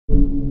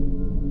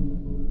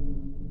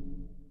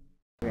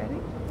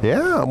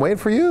Yeah, I'm waiting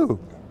for you.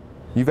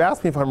 You've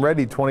asked me if I'm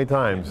ready 20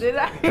 times. Did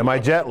I? Am I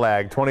jet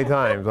lagged 20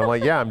 times? I'm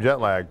like, yeah, I'm jet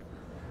lagged.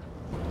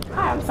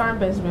 Hi, I'm Sarn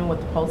Benjamin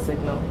with the Post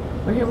Signal.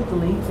 We're here with the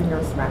lead singer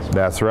of Smash Mouth.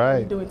 That's right. How are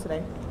you doing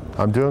today?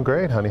 I'm doing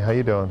great, honey. How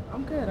you doing?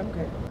 I'm good, I'm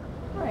good.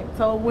 All right,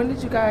 so when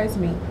did you guys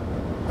meet?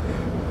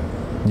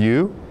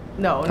 You?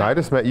 No. I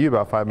just met you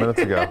about 5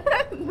 minutes ago.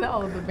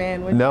 No, the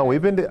band. No,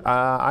 we've been,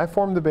 I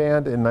formed the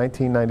band in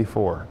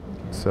 1994, okay.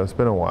 So it's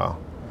been a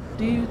while.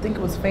 Do you think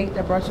it was fate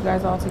that brought you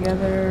guys all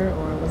together,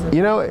 or was it?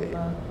 You know,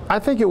 I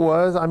think it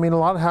was. I mean, a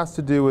lot has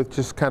to do with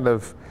just kind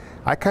of,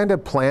 I kind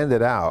of planned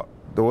it out.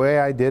 The way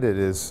I did it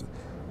is,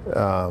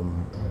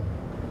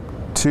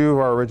 two of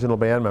our original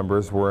band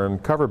members were in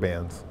cover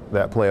bands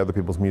that play other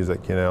people's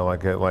music, you know,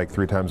 like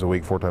 3 times a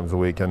week, 4 times a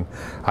week. And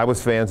I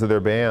was fans of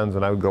their bands,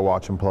 and I would go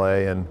watch them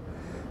play. And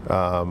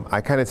I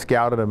kind of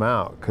scouted them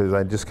out because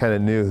I just kind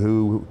of knew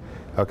who,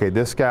 okay,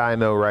 this guy I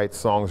know writes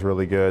songs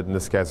really good, and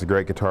this guy's a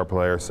great guitar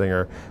player,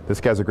 singer.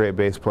 This guy's a great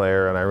bass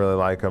player, and I really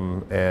like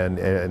him,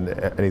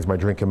 and he's my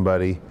drinking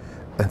buddy.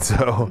 And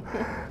so,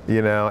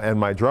 you know, and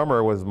my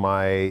drummer was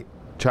my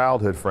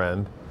childhood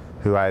friend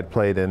who I had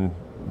played in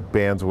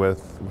bands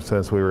with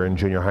since we were in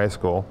junior high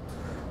school.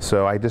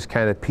 So I just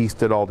kind of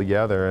pieced it all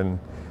together,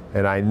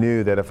 and I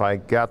knew that if I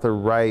got the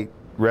right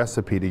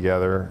recipe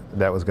together,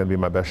 that was going to be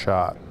my best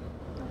shot.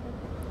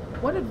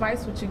 What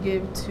advice would you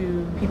give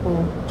to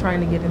people trying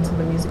to get into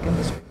the music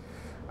industry?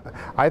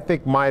 I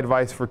think my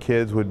advice for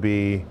kids would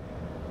be,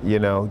 you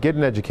know, get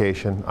an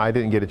education. I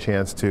didn't get a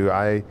chance to.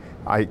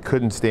 I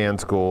couldn't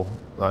stand school.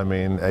 I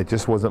mean, it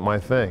just wasn't my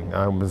thing.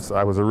 I was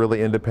a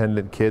really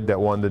independent kid that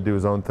wanted to do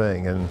his own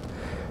thing, and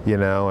you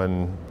know,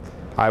 and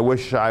I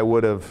wish I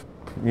would have,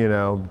 you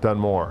know, done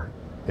more,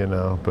 you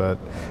know, but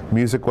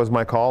music was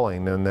my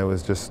calling, and it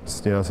was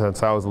just, you know,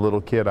 since I was a little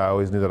kid, I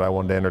always knew that I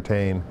wanted to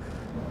entertain.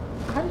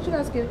 How did you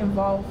guys get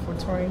involved for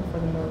touring for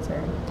the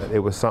military? It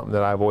was something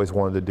that I've always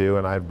wanted to do,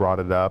 and I've brought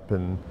it up,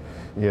 and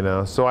you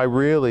know, so I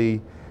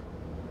really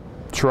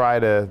try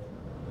to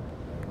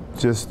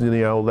just, you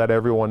know, let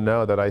everyone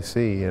know that I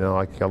see, you know,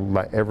 like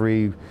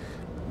every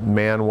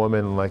man,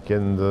 woman, like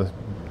in the,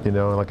 you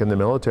know, like in the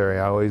military,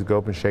 I always go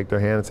up and shake their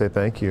hand and say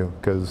thank you,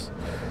 because,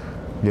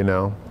 you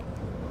know,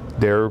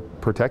 they're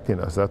protecting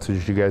us. That's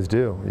what you guys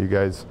do. You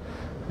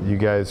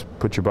guys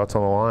put your butts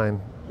on the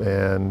line,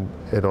 and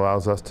it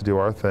allows us to do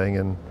our thing,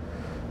 and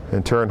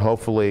in turn,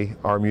 hopefully,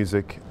 our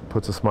music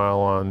puts a smile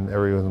on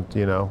everyone's,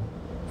 you know,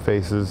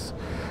 faces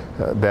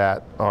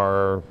that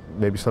are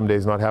maybe some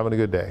days not having a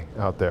good day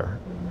out there.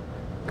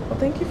 Well,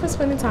 thank you for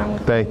spending time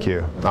with me. Thank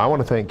you. I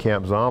want to thank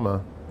Camp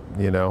Zama,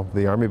 you know,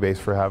 the Army base,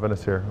 for having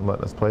us here and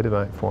letting us play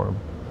tonight for them.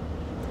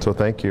 So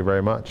thank you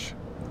very much.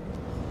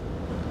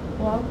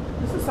 Well,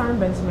 this is Sarn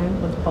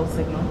Benjamin with Post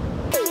Signal.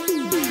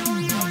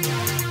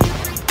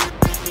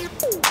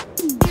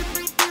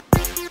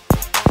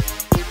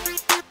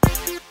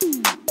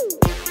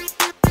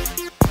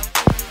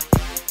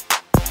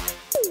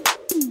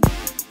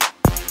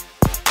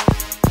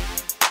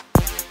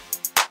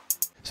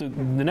 So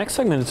the next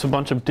segment is a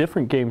bunch of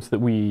different games that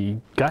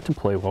we got to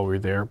play while we were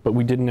there, but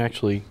we didn't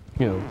actually,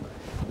 you know,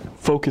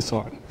 focus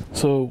on.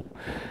 So,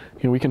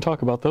 you know, we can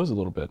talk about those a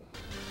little bit.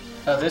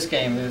 Oh, this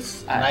game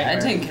is a nightmare. I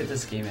didn't get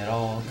this game at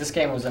all. This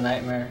game was a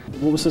nightmare.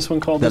 What was this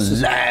one called? The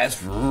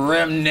Last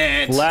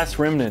Remnant. Last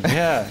Remnant,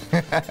 yeah.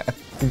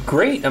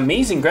 Great,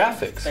 amazing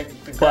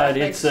graphics. But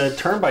it's a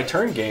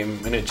turn-by-turn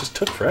game, and it just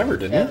took forever,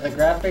 didn't it? Yeah, the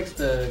graphics,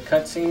 the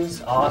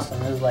cutscenes, awesome.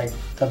 It was like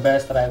the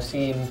best that I've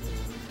seen,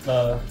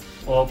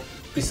 well,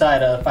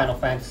 beside Final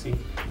Fantasy.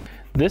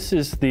 This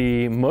is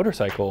the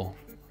motorcycle.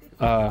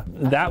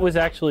 That was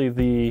actually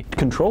the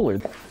controller.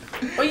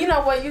 Well, you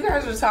know what? You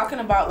guys were talking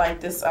about like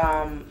this,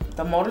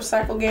 the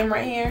motorcycle game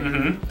right here.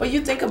 Mm-hmm. But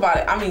you think about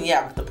it. I mean,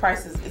 yeah, the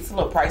price it's a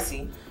little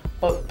pricey.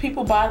 But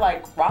people buy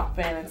like Rock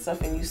Band and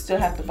stuff, and you still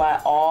have to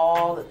buy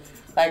all.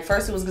 Like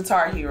first it was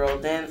Guitar Hero,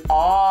 then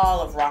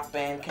all of Rock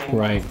Band came.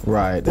 Right,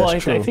 right. Well,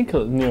 That's true. I think,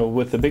 you know,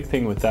 with the big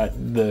thing with that,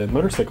 the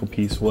motorcycle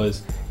piece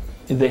was,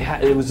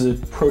 it was a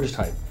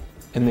prototype.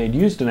 And they'd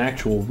used an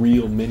actual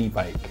real mini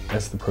bike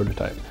as the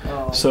prototype.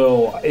 Oh.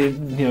 So, you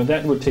know,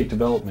 that would take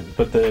development.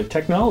 But the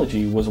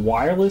technology was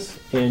wireless,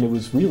 and it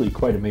was really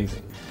quite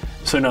amazing.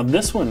 So now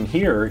this one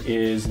here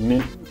is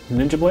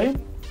Ninja Blade?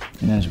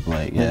 Ninja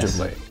Blade, yes. Ninja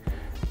Blade.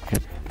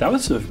 That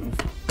was a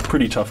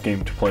pretty tough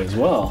game to play as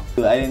well.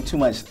 I didn't too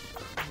much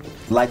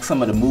like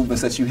some of the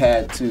movements that you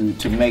had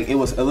to make. It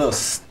was a little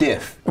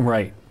stiff.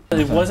 Right.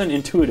 It wasn't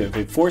intuitive.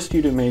 It forced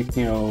you to make,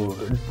 you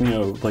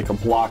know, like a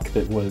block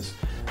that was,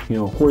 you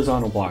know,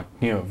 horizontal block,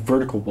 you know,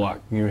 vertical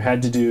block. You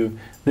had to do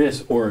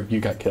this or you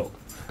got killed.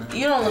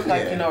 You don't look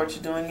like you know what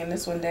you're doing in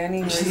this one,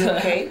 Danny. Were you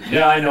okay?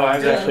 Yeah, I know. I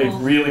was actually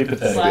really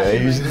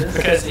pathetic.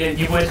 Because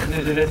you would,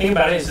 the thing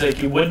about it is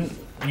like you wouldn't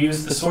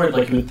use the sword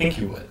like you would think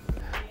you would.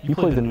 You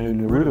played the new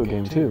Naruto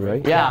game too,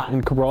 right? Yeah.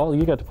 And Cabral,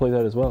 you got to play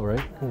that as well,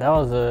 right? That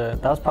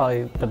was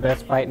probably the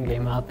best fighting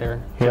game out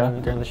there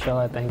during the show,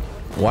 I think.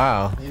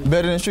 Wow.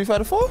 Better than Street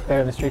Fighter 4?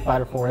 Better than Street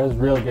Fighter 4. It was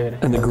really good.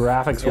 And the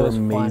graphics were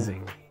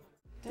amazing.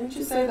 Did Didn't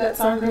you say that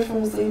Tom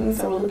Griffin was leaving,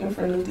 so we're looking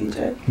for a new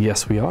DJ?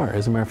 Yes, we are.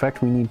 As a matter of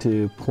fact, we need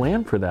to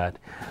plan for that.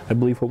 I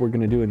believe what we're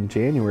going to do in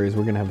January is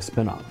we're going to have a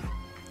spinoff.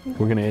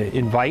 We're going to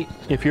invite,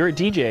 if you're a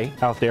DJ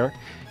out there,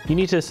 you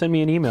need to send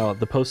me an email at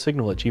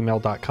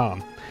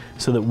thepostsignal@gmail.com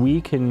so that we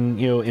can,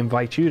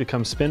 invite you to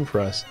come spin for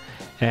us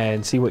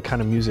and see what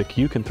kind of music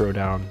you can throw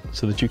down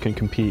so that you can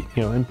compete,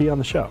 and be on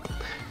the show.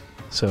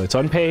 So it's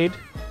unpaid,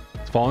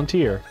 it's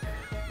volunteer,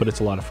 but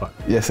it's a lot of fun.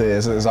 Yes, it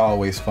is. It's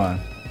always fun.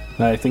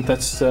 I think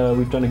that's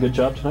we've done a good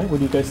job tonight. What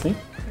do you guys think?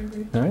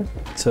 All right.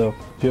 So, do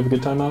you have a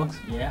good time, Alex?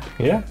 Yeah.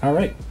 Yeah. All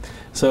right.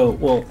 So,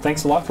 well,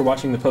 thanks a lot for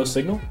watching the Post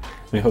Signal.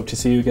 We hope to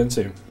see you again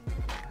soon.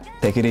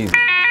 Take it easy.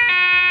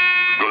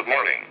 Good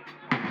morning.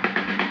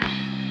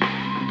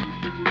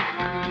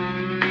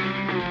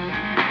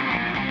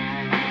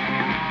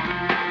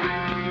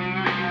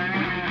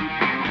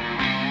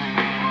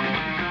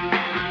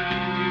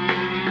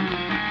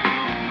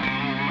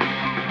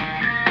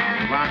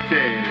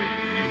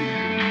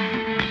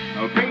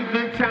 Paint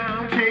the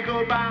town, take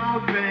a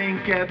bow,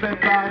 thank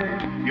everybody,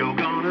 you're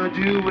gonna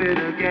do it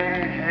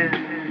again.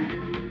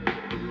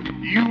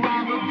 You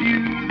are the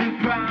few, the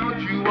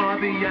proud, you are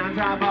the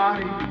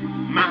antibody,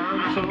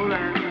 mind, soul,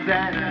 and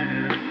zen.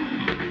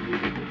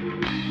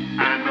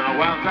 And the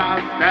world's our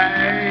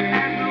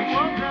stage,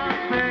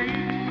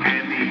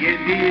 and the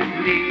end is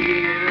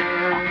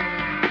near.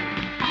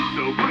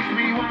 So push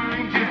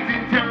rewind just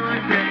in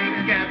time,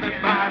 thank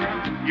everybody,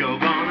 you're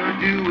gonna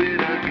do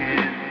it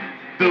again.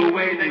 The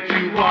way that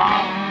you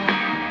walk,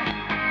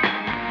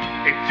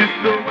 it's just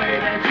the way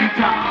that you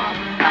talk,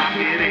 like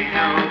it ain't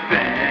no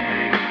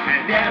thing.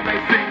 And every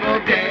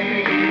single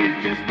day is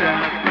just a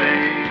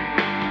thing.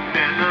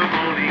 Then the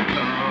morning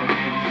comes.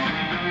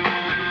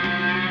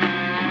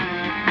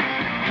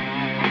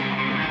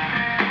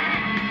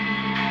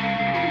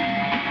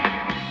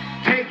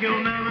 Take your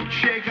nuts,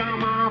 shake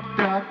 'em up,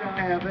 duck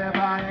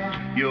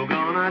everybody, you're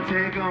gonna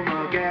take 'em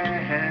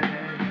again.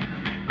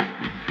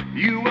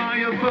 You are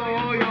your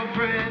foe, your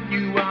friend,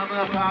 you are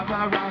the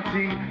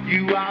paparazzi,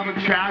 you are the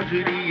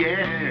tragedy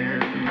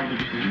end.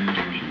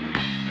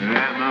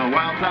 And the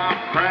world's our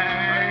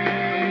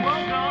praise,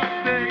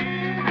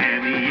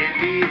 and the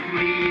end is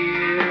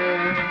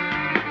near.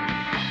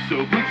 So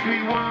push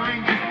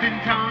rewind just in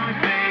time,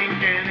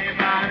 thank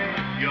anybody,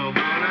 you're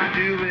gonna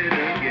do it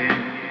again.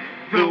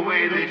 The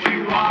way that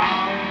you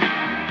are,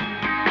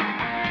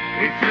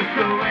 it's just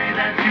the way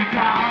that you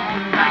talk,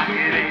 like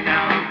it ain't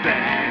no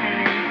thing.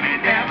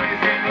 Every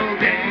single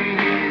day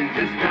is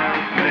just a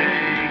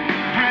thing.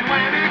 And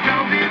when it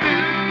comes, you do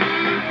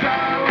so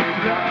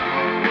slow.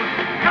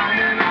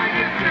 Coming like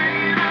you're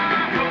saying,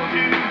 I told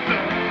you so.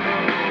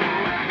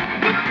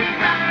 Looking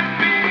back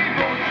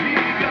before she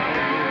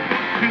goes.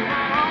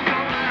 Tomorrow's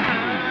gonna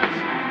hurt.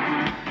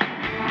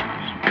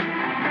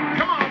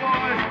 Come on,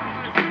 boys.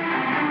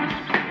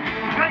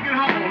 Take it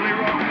home,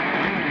 Leroy.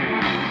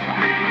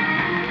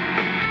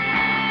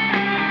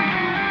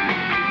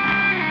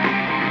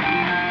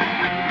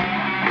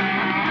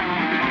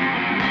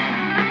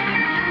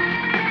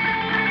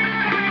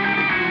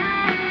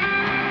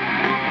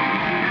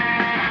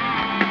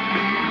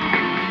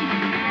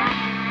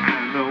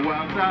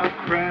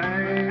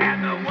 And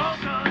the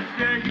world's gonna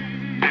stay,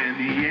 and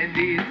the end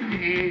is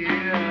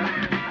near.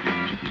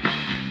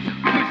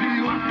 Push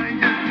rewind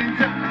just in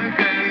time,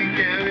 thank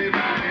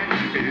everybody.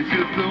 It's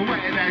just the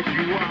way that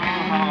you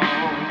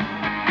are.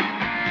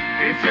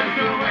 It's just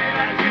the way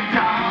that you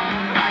talk,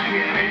 like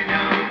it ain't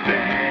no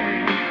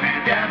thing.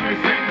 And every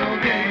single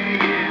day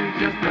is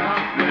just a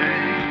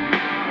thing.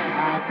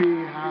 Happy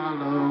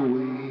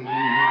Halloween.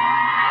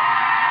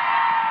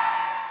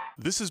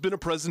 This has been a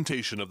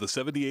presentation of the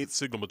 78th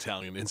Signal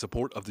Battalion in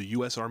support of the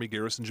U.S. Army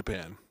Garrison,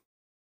 Japan.